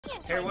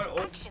Here, what?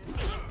 Oh. Action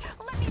scene.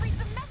 Let me read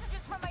some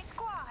messages from my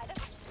squad.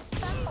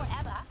 Sun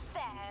Forever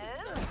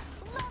says,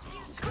 "Love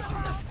you,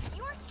 Screwball.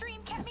 Your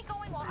stream kept me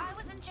going while I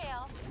was in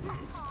jail."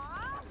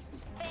 Aww.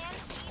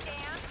 Fancy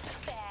Dance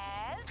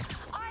says,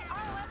 "I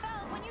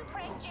ROFL when you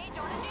pranked J.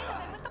 Jonah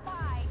Jameson with the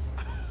pie."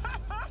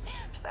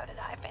 So did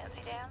I,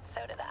 Fancy Dance.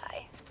 So did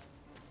I.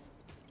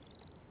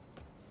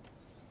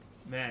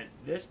 Man,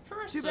 this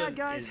person. Too bad,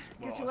 guys. Is,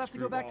 Guess you'll have to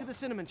go back to the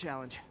cinnamon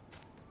challenge.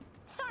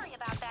 Sorry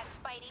about that,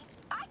 Spidey.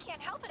 I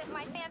can't help it if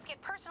my fans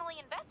get personally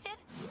invested.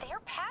 They're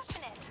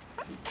passionate.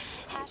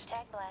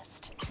 Hashtag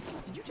blessed.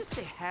 Did you just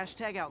say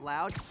hashtag out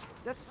loud?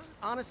 That's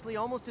honestly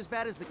almost as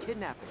bad as the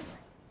kidnapping.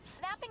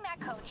 Snapping that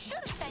code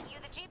should have sent you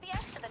the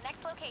GPS to the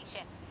next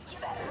location. You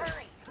better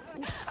hurry.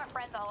 Our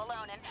friend's all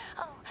alone and,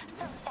 oh,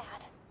 so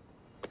sad.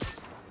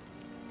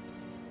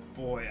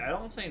 Boy, I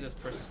don't think this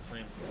person's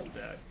playing full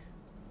deck.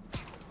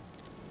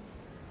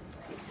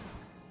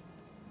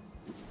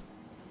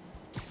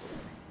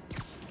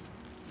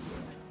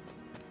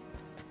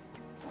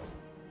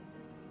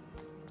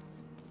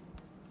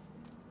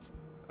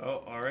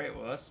 Oh, alright,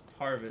 well that's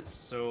part of it,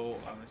 so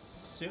I'm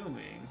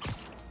assuming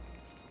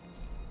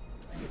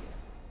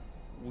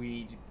we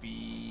need to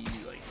be,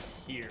 like,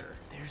 here.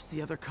 There's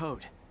the other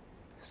code.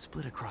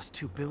 Split across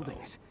 2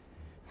 buildings.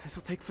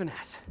 This'll take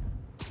finesse.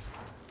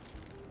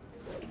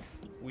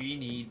 We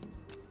need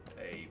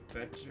a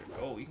better...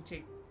 Oh, you can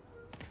take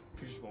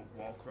pictures while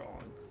wall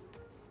crawling.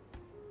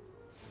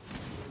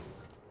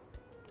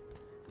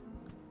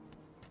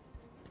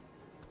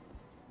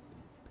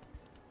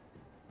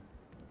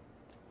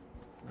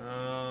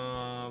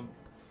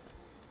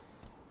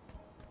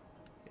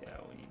 Yeah,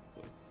 we need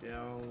to go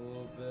down a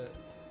little bit.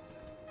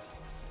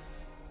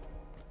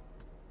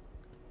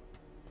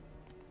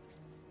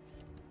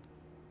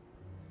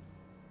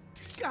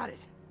 Got it.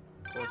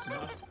 Close Now,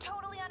 enough. this is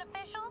totally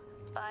unofficial,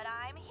 but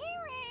I'm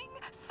hearing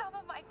some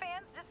of my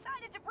fans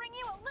decided to bring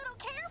you a little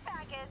care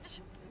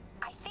package.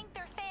 I think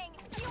they're saying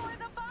you're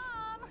the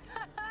bomb.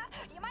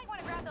 You might want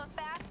to grab those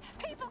fast.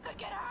 People could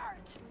get hurt.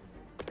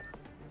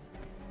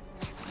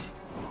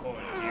 Oh,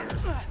 dear.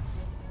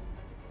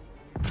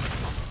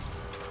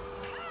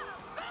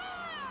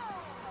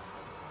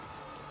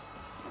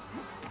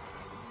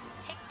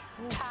 Tick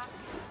tock,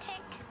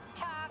 tick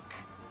tock.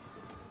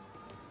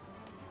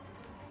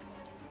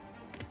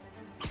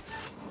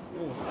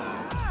 Ooh.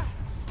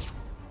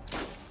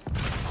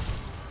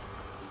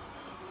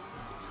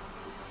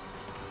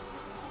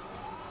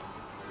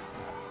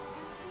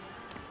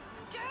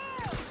 Dude,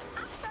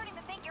 I'm starting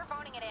to think you're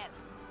phoning it in.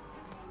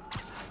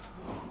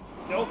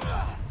 Nope.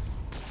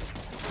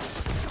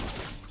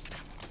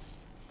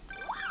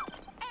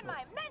 And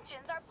my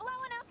mentions are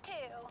blowing up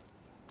too.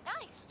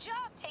 Nice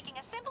job taking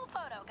a simple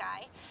photo,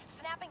 guy.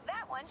 Snapping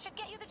that one should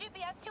get you the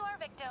GPS to our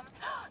victim.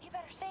 You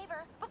better save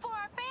her before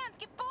our fans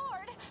get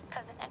bored.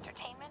 Because in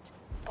entertainment,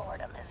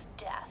 boredom is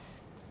death.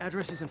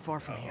 Address isn't far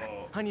from here.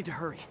 I need to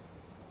hurry.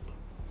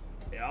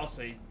 Yeah, I'll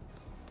say,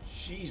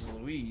 jeez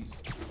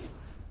Louise.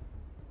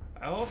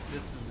 I hope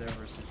this is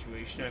never a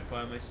situation I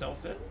find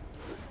myself in.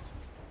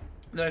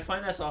 Though I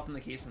find that's often the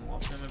case in a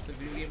lot of time I play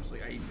video games.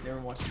 Like, I never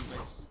want to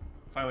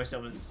find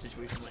myself in a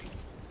situation like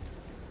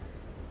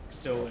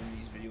still in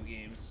these video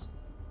games.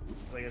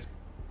 Like, as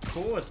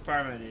cool as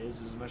Spider-Man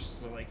is, as much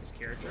as I like his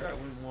character, I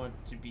wouldn't want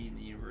to be in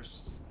the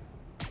universe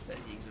that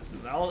he exists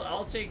in.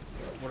 I'll take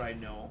what I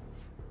know.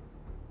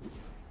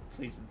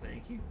 Please and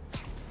thank you.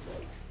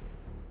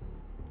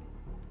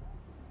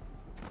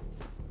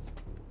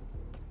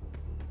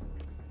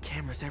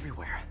 Cameras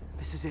everywhere.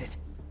 This is it.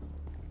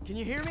 Can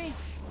you hear me?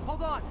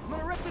 Hold on. I'm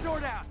gonna rip the door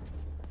down.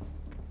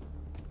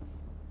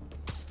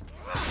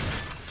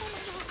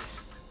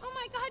 Oh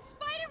my god,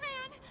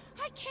 Spider-Man!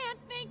 I can't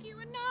thank you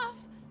enough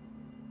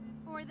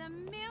for the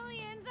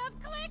millions of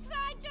clicks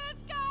I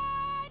just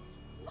got!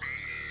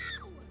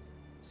 Wow!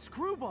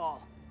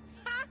 Screwball!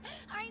 Ha!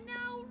 I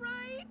know,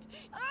 right?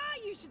 Ah,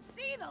 you should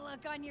see the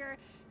look on your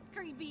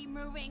creepy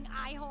moving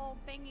eye hole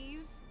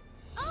thingies.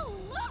 Oh,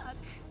 look!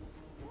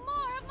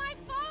 More of my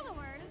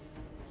followers!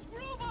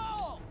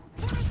 Screwball!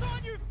 Put us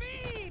on your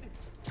feed!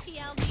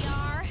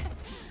 TLDR.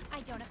 I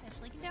don't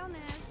officially condone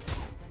this.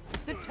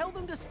 Then tell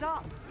them to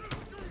stop.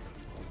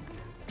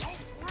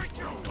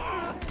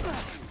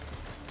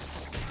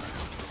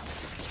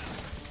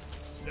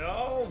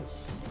 No!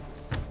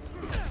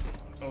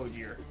 Oh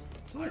dear.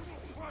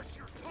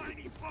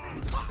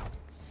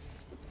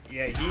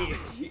 Yeah,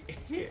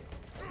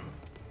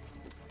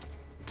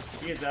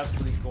 he is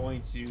absolutely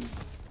going to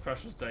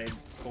crush his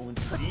dice. Going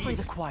to Let's play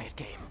the quiet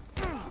game.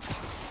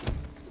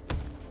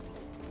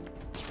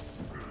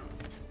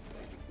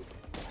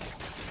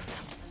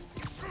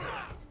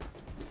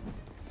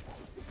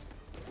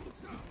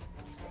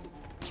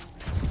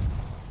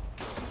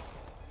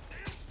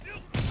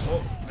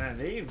 Oh man,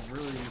 they've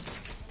really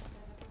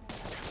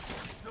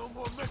No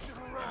more messing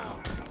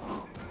around.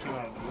 came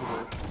out of the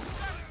woodwork.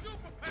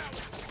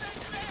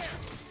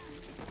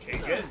 Okay,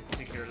 good.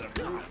 Take care of that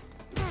brute.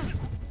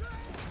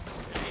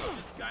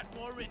 Just got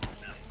more in.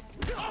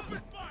 Open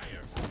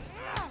fire!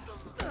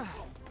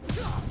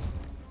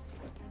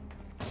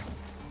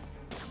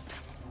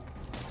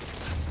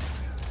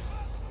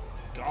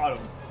 Got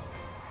him.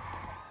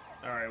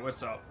 Alright,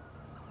 what's up?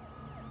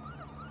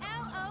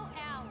 LOL.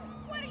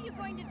 What are you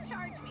going to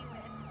charge me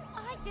with?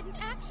 I didn't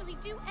actually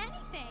do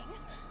anything.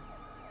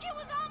 It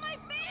was all my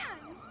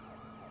fans.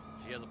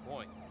 She has a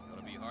point.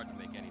 Gonna be hard to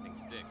make anything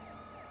stick.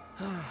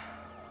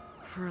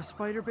 For a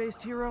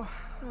spider-based hero,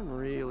 I'm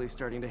really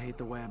starting to hate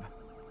the web.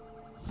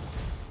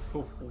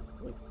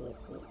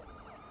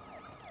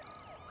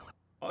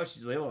 Oh,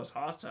 she's labeled as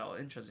hostile.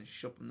 Interesting. She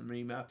showed up on the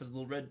mini map as a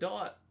little red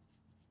dot.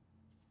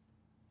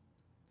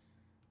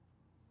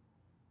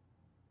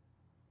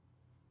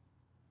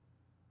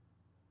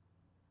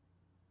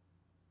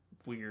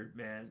 Weird,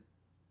 man.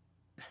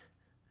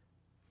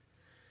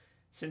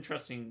 It's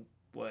interesting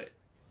what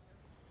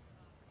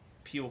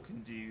people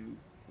can do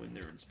when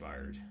they're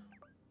inspired.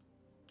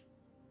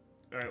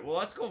 Alright, well,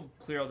 let's go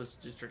clear out this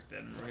district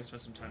then. We're gonna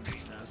spend some time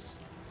doing this.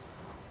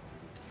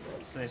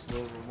 It's a nice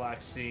little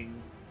relaxing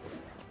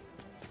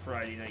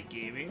Friday night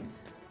gaming.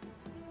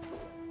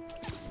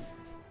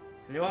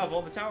 And they'll have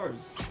all the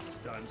towers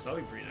done, so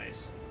that'll be pretty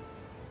nice.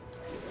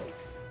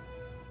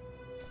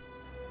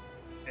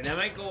 And I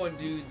might go and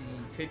do the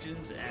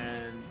pigeons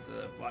and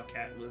the black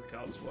cat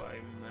lookouts while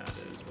I'm at it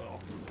as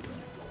well.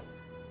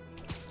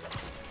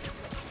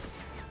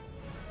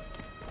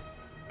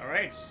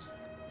 Alright.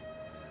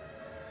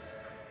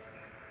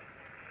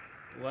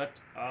 Let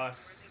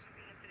us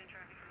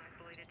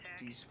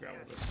de-scrabble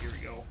this. Here we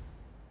go.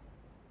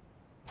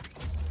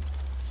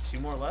 2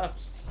 more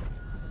left.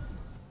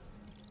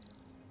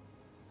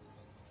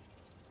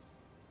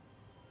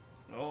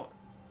 Oh.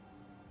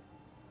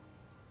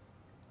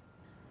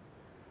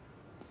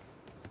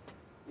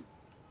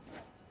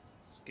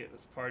 Let's get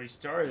this party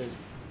started.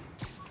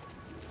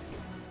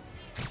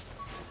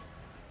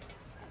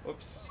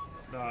 Whoops.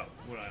 Not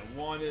what I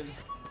wanted.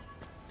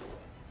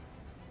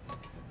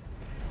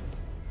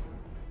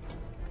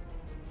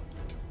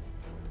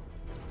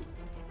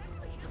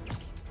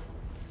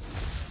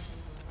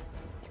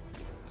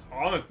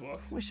 Comic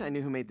book. Wish I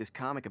knew who made this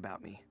comic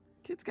about me.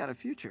 Kid's got a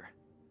future.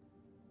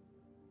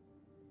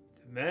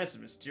 The Menace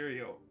of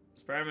Mysterio.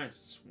 Spider-Man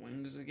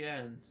swings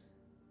again.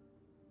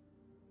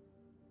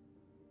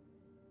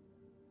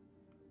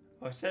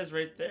 Oh, it says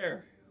right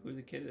there who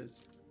the kid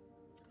is.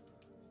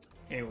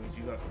 Anyways,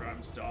 you got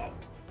Crime Stop.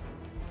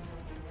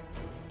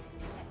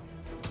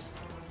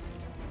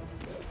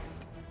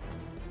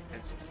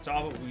 And some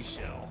Stop It we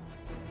shall.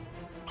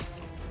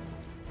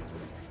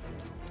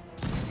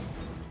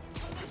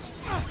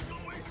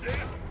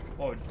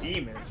 Oh,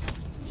 demons.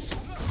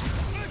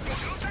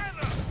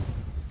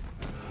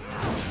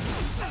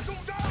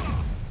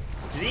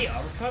 Did he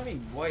uppercut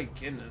me? My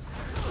goodness.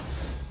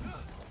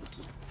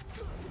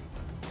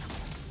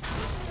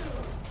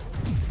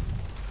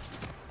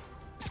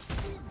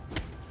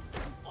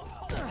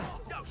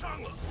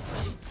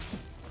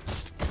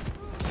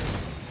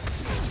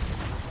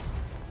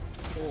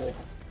 Oh.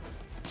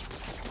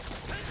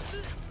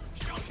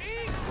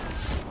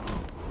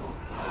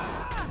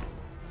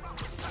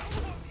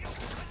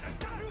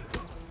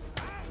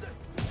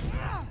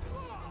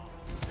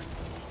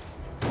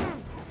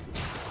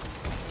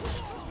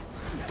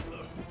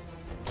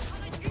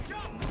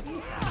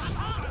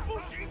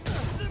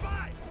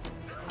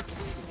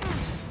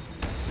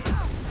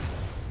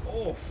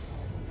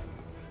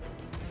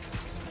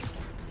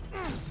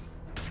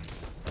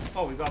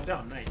 Oh, we got him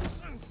down.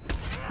 Nice.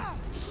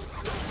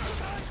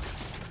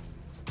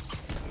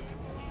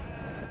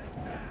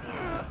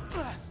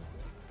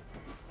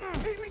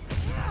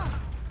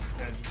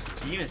 Yeah,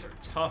 these demons are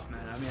tough,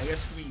 man. I mean, I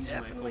guess we use my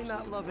Definitely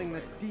not loving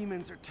that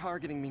demons are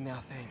targeting me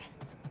nothing.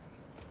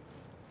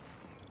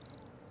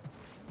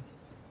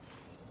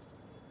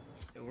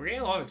 Yeah, we're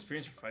getting a lot of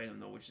experience for fighting them,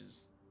 though, which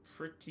is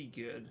pretty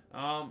good.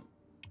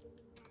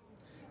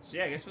 So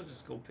yeah, I guess we'll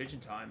just go pigeon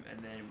time, and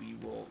then we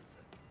will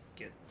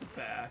get the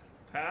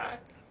backpack,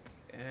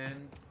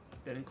 and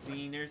then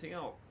clean everything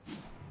out.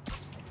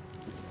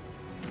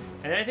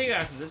 And I think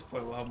after this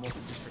point, we'll have most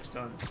of the districts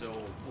done, so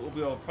we'll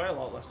be able probably a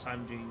lot less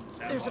time doing the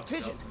sandbox There's a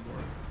pigeon.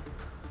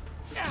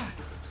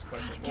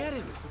 Stuff and Get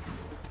him!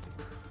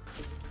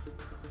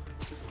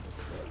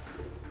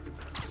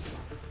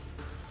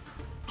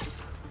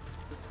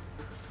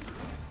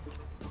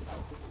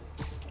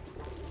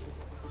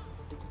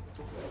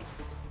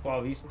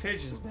 Wow, these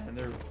pigeons, man,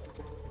 they're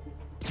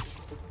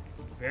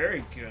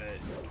very good at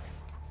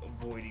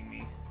avoiding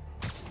me.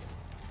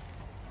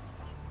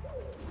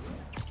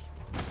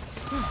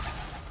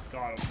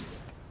 Got him.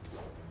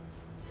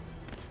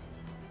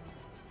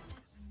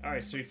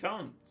 Alright, so we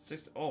found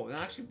 6. Oh, that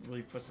actually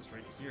really puts us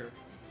right here.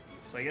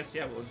 So I guess,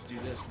 yeah, we'll just do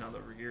this now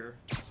that we're here.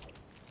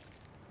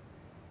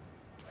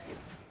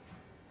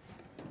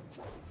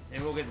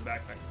 And we'll get the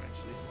backpack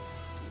eventually.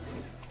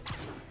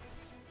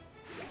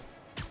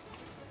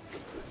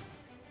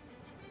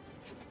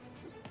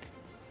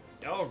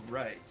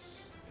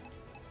 Alright.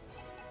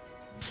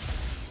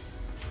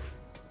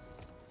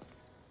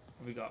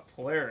 We got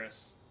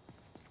Polaris.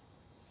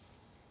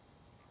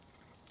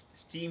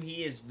 This Steam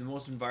heat is the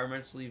most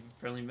environmentally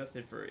friendly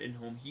method for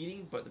in-home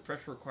heating, but the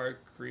pressure required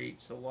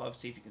creates a lot of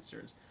safety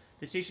concerns.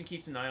 The station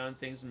keeps an eye on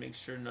things and makes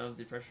sure none of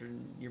the pressure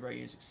in nearby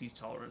units exceeds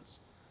tolerance.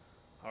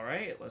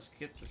 Alright, let's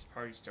get this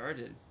party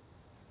started.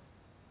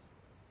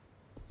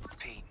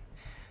 Pete,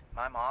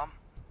 my mom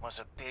was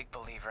a big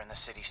believer in the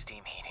city's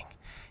steam heating.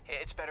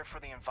 It's better for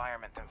the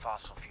environment than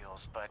fossil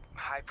fuels, but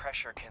high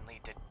pressure can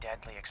lead to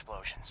deadly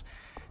explosions.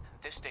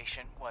 This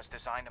station was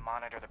designed to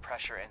monitor the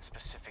pressure in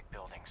specific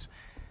buildings.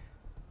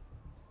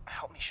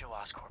 Help me show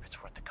Oscorp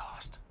it's worth the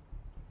cost.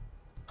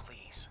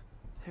 Please.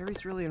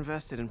 Harry's really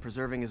invested in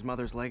preserving his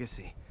mother's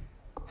legacy.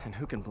 And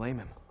who can blame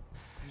him?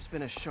 There's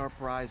been a sharp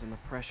rise in the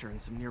pressure in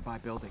some nearby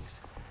buildings.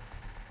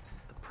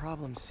 The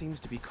problem seems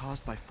to be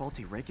caused by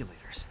faulty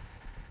regulators.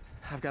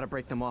 I've got to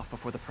break them off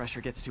before the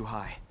pressure gets too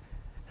high.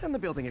 And the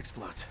building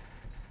explodes.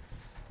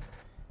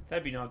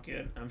 That'd be not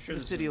good. I'm sure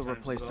The city will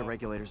replace the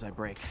regulators I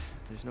break.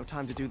 There's no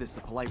time to do this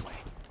the polite way.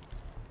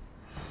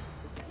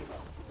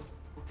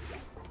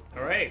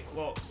 Alright,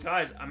 well,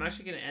 guys, I'm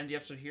actually going to end the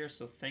episode here,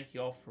 so thank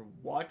you all for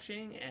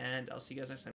watching, and I'll see you guys next time.